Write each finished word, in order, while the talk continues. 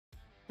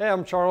Hey,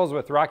 I'm Charles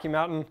with Rocky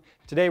Mountain.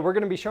 Today we're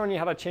going to be showing you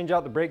how to change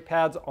out the brake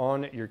pads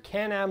on your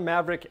Can-Am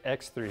Maverick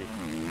X3.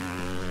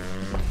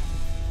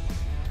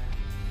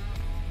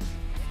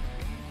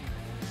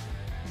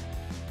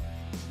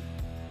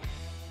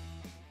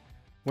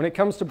 When it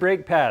comes to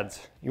brake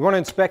pads, you want to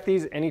inspect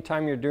these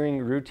anytime you're doing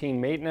routine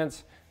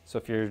maintenance. So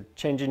if you're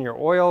changing your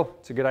oil,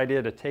 it's a good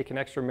idea to take an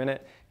extra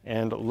minute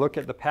and look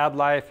at the pad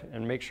life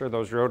and make sure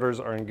those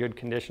rotors are in good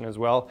condition as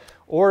well.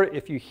 Or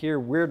if you hear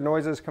weird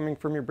noises coming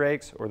from your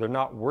brakes or they're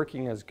not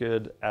working as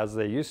good as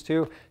they used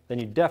to, then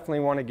you definitely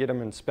want to get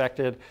them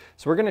inspected.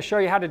 So we're going to show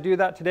you how to do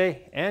that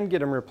today and get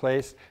them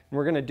replaced. And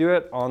we're going to do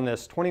it on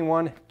this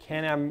 21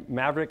 Can-Am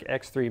Maverick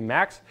X3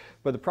 Max,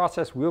 but the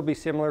process will be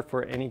similar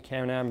for any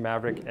Can-Am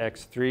Maverick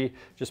X3.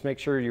 Just make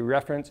sure you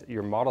reference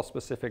your model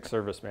specific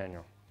service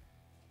manual.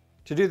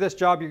 To do this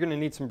job, you're going to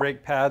need some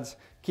brake pads.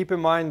 Keep in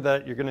mind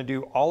that you're going to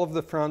do all of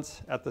the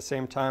fronts at the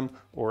same time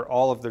or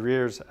all of the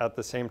rears at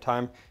the same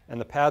time,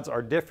 and the pads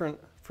are different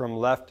from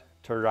left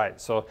to right.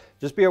 So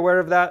just be aware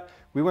of that.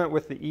 We went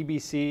with the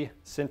EBC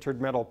sintered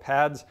metal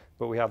pads,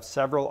 but we have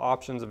several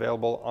options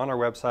available on our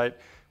website.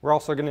 We're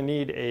also going to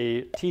need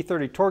a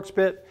T30 Torx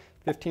bit,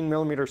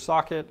 15mm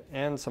socket,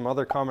 and some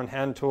other common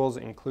hand tools,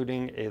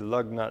 including a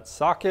lug nut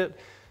socket,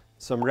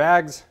 some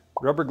rags,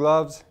 rubber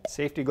gloves,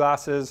 safety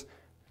glasses,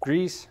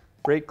 grease,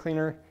 brake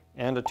cleaner,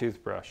 and a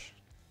toothbrush.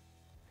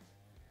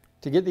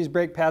 To get these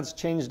brake pads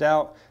changed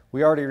out,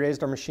 we already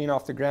raised our machine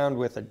off the ground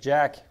with a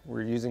jack.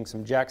 We're using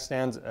some jack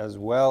stands as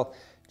well.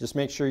 Just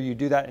make sure you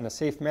do that in a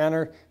safe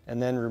manner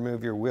and then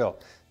remove your wheel.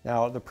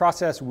 Now, the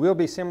process will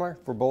be similar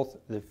for both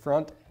the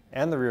front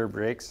and the rear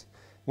brakes.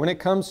 When it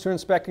comes to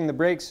inspecting the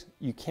brakes,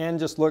 you can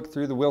just look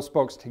through the wheel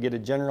spokes to get a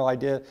general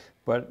idea,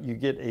 but you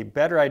get a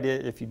better idea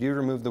if you do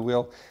remove the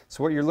wheel.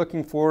 So what you're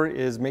looking for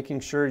is making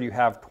sure you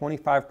have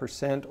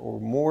 25% or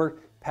more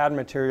pad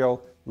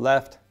material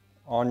left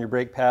on your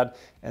brake pad.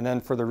 And then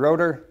for the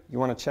rotor, you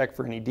want to check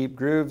for any deep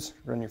grooves,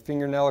 run your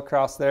fingernail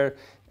across there,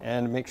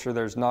 and make sure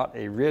there's not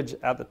a ridge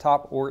at the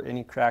top or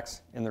any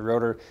cracks in the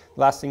rotor.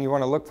 Last thing you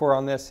want to look for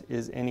on this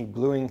is any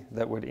bluing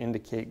that would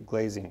indicate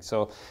glazing.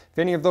 So if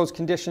any of those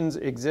conditions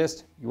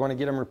exist, you want to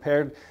get them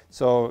repaired.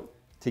 So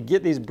to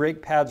get these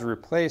brake pads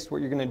replaced,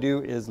 what you're going to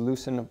do is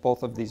loosen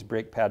both of these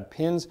brake pad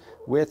pins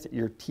with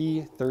your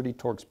T30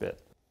 Torx bit.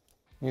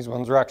 These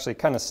ones are actually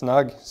kind of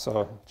snug,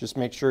 so just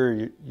make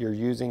sure you're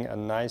using a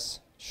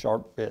nice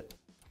sharp bit.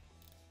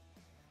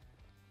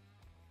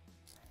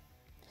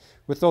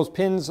 With those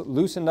pins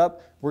loosened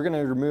up, we're going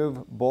to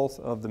remove both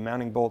of the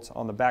mounting bolts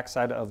on the back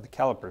side of the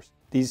calipers.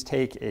 These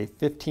take a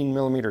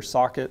 15mm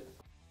socket.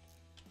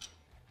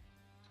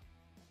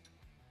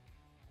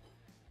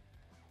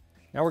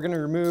 Now we're going to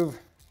remove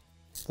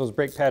those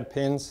brake pad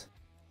pins.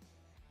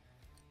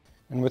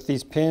 And with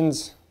these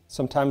pins,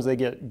 sometimes they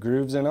get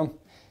grooves in them.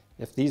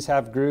 If these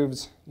have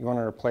grooves, you want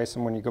to replace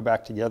them when you go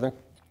back together.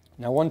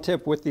 Now, one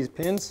tip with these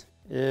pins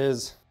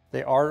is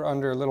they are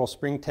under a little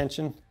spring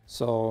tension.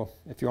 So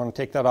if you want to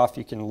take that off,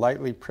 you can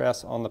lightly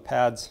press on the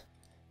pads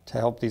to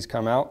help these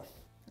come out.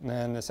 And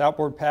then this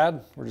outboard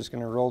pad, we're just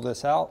going to roll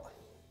this out.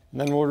 And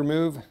then we'll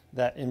remove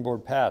that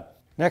inboard pad.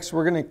 Next,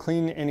 we're going to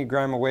clean any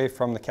grime away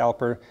from the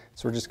caliper.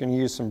 So we're just going to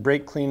use some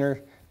brake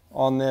cleaner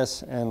on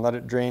this and let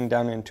it drain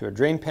down into a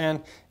drain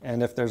pan.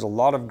 And if there's a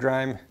lot of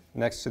grime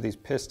next to these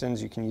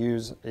pistons, you can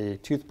use a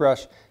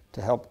toothbrush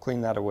to help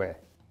clean that away.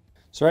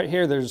 So right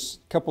here, there's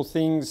a couple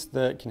things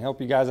that can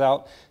help you guys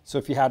out. So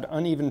if you had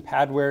uneven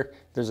pad wear,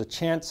 there's a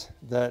chance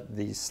that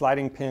the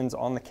sliding pins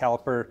on the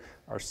caliper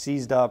are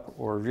seized up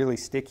or really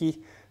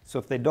sticky. So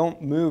if they don't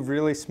move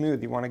really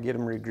smooth, you want to get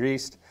them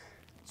re-greased.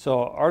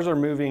 So ours are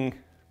moving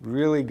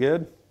really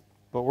good,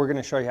 but we're going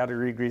to show you how to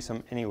re-grease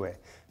them anyway.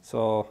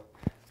 So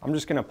I'm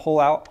just going to pull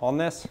out on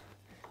this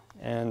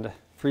and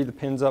free the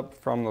pins up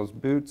from those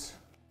boots.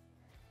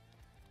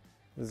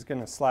 This is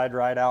going to slide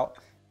right out.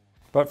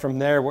 But from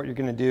there, what you're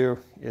going to do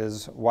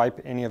is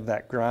wipe any of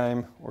that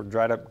grime or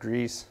dried up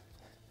grease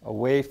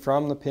away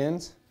from the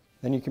pins.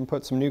 Then you can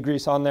put some new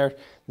grease on there.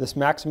 This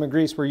Maxima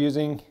grease we're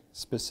using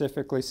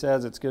specifically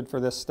says it's good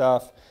for this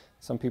stuff.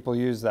 Some people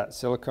use that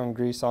silicone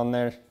grease on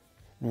there.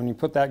 And when you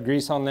put that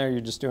grease on there, you're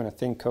just doing a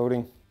thin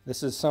coating.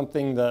 This is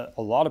something that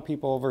a lot of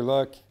people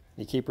overlook.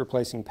 You keep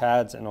replacing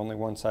pads and only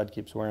one side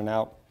keeps wearing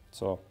out.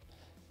 So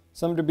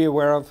something to be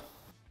aware of.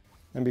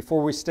 And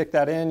before we stick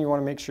that in, you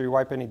want to make sure you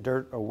wipe any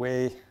dirt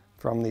away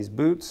from these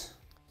boots.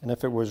 And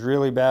if it was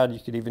really bad, you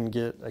could even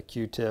get a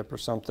Q-tip or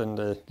something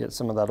to get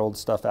some of that old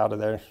stuff out of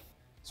there.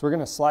 So we're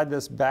going to slide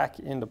this back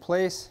into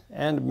place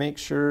and make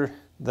sure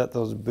that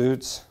those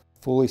boots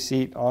fully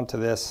seat onto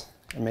this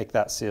and make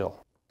that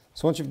seal.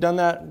 So once you've done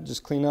that,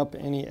 just clean up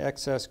any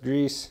excess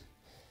grease.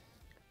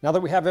 Now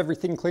that we have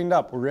everything cleaned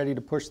up, we're ready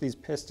to push these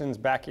pistons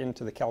back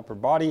into the caliper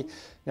body.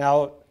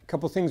 Now, a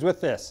couple things with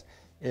this.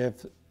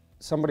 If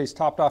somebody's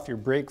topped off your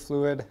brake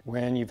fluid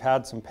when you've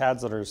had some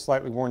pads that are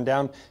slightly worn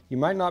down, you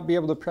might not be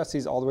able to press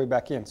these all the way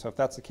back in. So if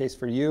that's the case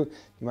for you,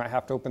 you might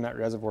have to open that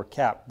reservoir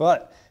cap.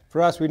 But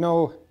for us, we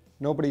know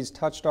nobody's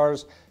touched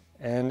ours,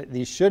 and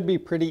these should be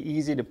pretty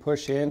easy to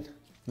push in.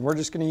 And we're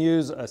just going to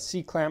use a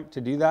C-clamp to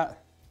do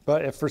that.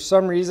 But if for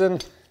some reason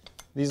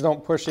these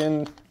don't push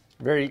in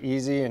very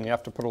easy and you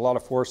have to put a lot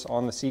of force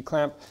on the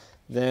C-clamp,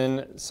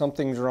 then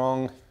something's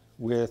wrong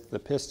with the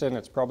piston.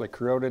 It's probably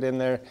corroded in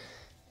there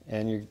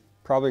and you're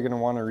probably going to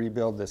want to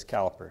rebuild this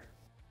caliper.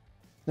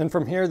 Then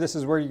from here, this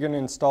is where you're going to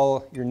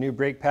install your new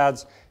brake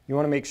pads. You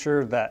want to make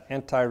sure that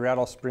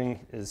anti-rattle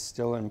spring is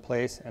still in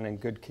place and in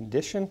good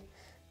condition,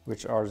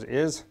 which ours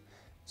is.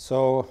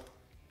 So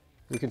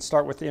we can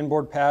start with the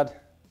inboard pad,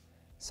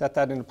 set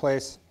that into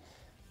place.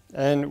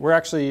 And we're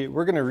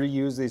going to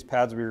reuse these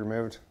pads we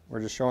removed.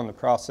 We're just showing the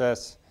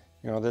process.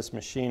 You know, this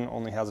machine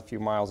only has a few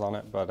miles on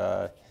it,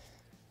 but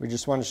we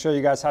just want to show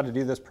you guys how to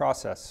do this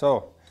process.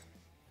 So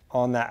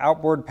on that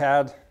outboard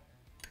pad,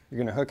 you're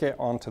going to hook it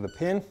onto the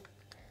pin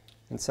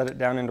and set it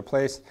down into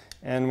place.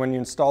 And when you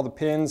install the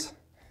pins,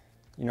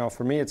 you know,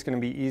 for me, it's going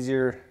to be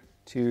easier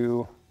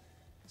to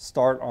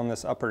start on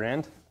this upper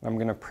end. I'm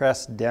going to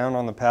press down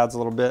on the pads a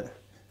little bit,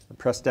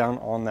 press down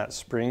on that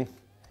spring.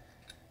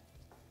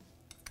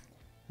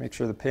 Make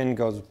sure the pin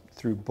goes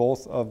through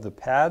both of the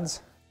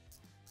pads.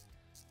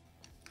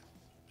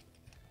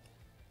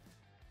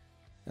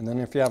 And then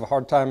if you have a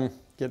hard time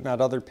getting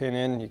that other pin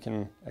in, you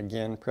can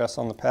again press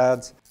on the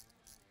pads.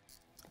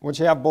 Once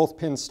you have both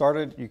pins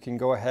started, you can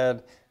go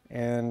ahead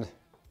and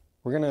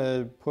we're going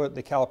to put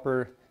the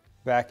caliper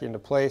back into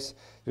place.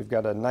 We've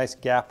got a nice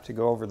gap to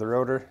go over the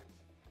rotor.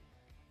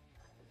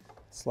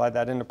 Slide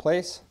that into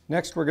place.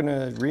 Next, we're going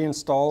to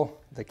reinstall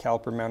the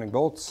caliper mounting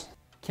bolts.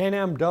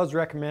 Can-Am does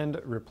recommend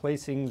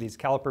replacing these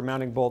caliper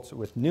mounting bolts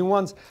with new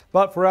ones,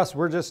 but for us,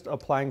 we're just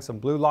applying some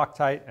blue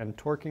Loctite and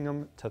torquing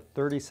them to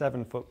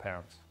 37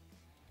 foot-pounds.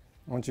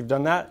 Once you've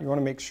done that, you want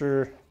to make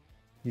sure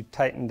you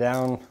tighten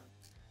down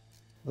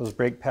those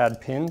brake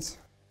pad pins.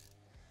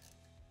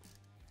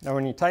 Now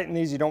when you tighten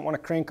these, you don't want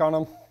to crank on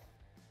them.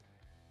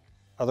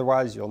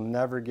 Otherwise, you'll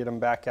never get them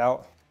back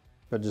out,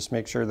 but just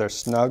make sure they're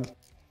snug.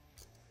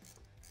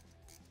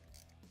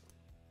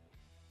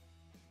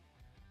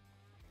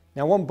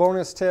 Now one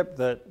bonus tip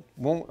that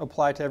won't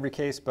apply to every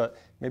case, but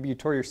maybe you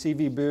tore your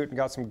CV boot and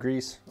got some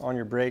grease on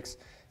your brakes.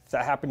 If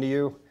that happened to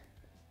you,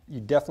 you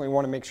definitely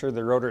want to make sure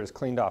the rotor is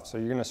cleaned off. So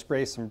you're going to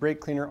spray some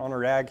brake cleaner on a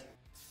rag,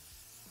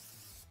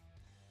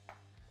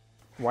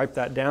 wipe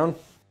that down,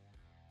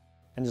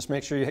 and just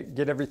make sure you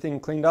get everything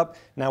cleaned up.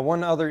 Now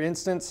one other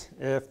instance,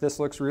 if this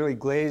looks really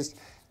glazed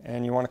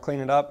and you want to clean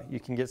it up,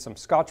 you can get some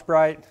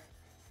Scotch-Brite,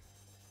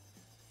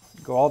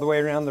 go all the way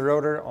around the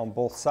rotor on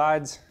both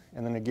sides,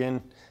 and then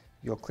again,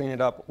 you'll clean it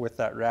up with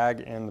that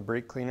rag and the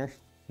brake cleaner.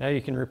 Now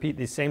you can repeat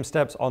these same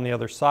steps on the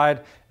other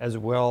side as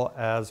well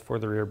as for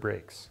the rear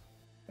brakes.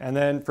 And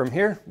then from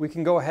here, we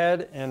can go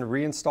ahead and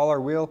reinstall our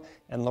wheel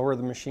and lower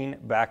the machine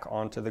back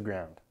onto the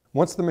ground.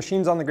 Once the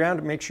machine's on the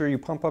ground, make sure you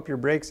pump up your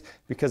brakes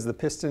because the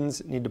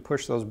pistons need to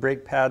push those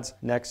brake pads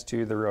next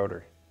to the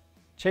rotor.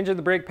 Changing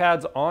the brake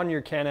pads on your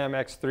Can-Am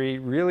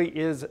X3 really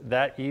is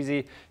that easy.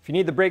 If you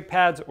need the brake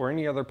pads or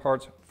any other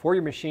parts for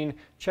your machine,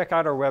 check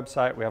out our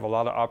website. We have a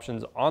lot of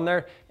options on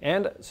there,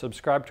 and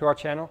subscribe to our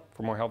channel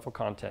for more helpful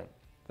content.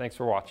 Thanks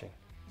for watching.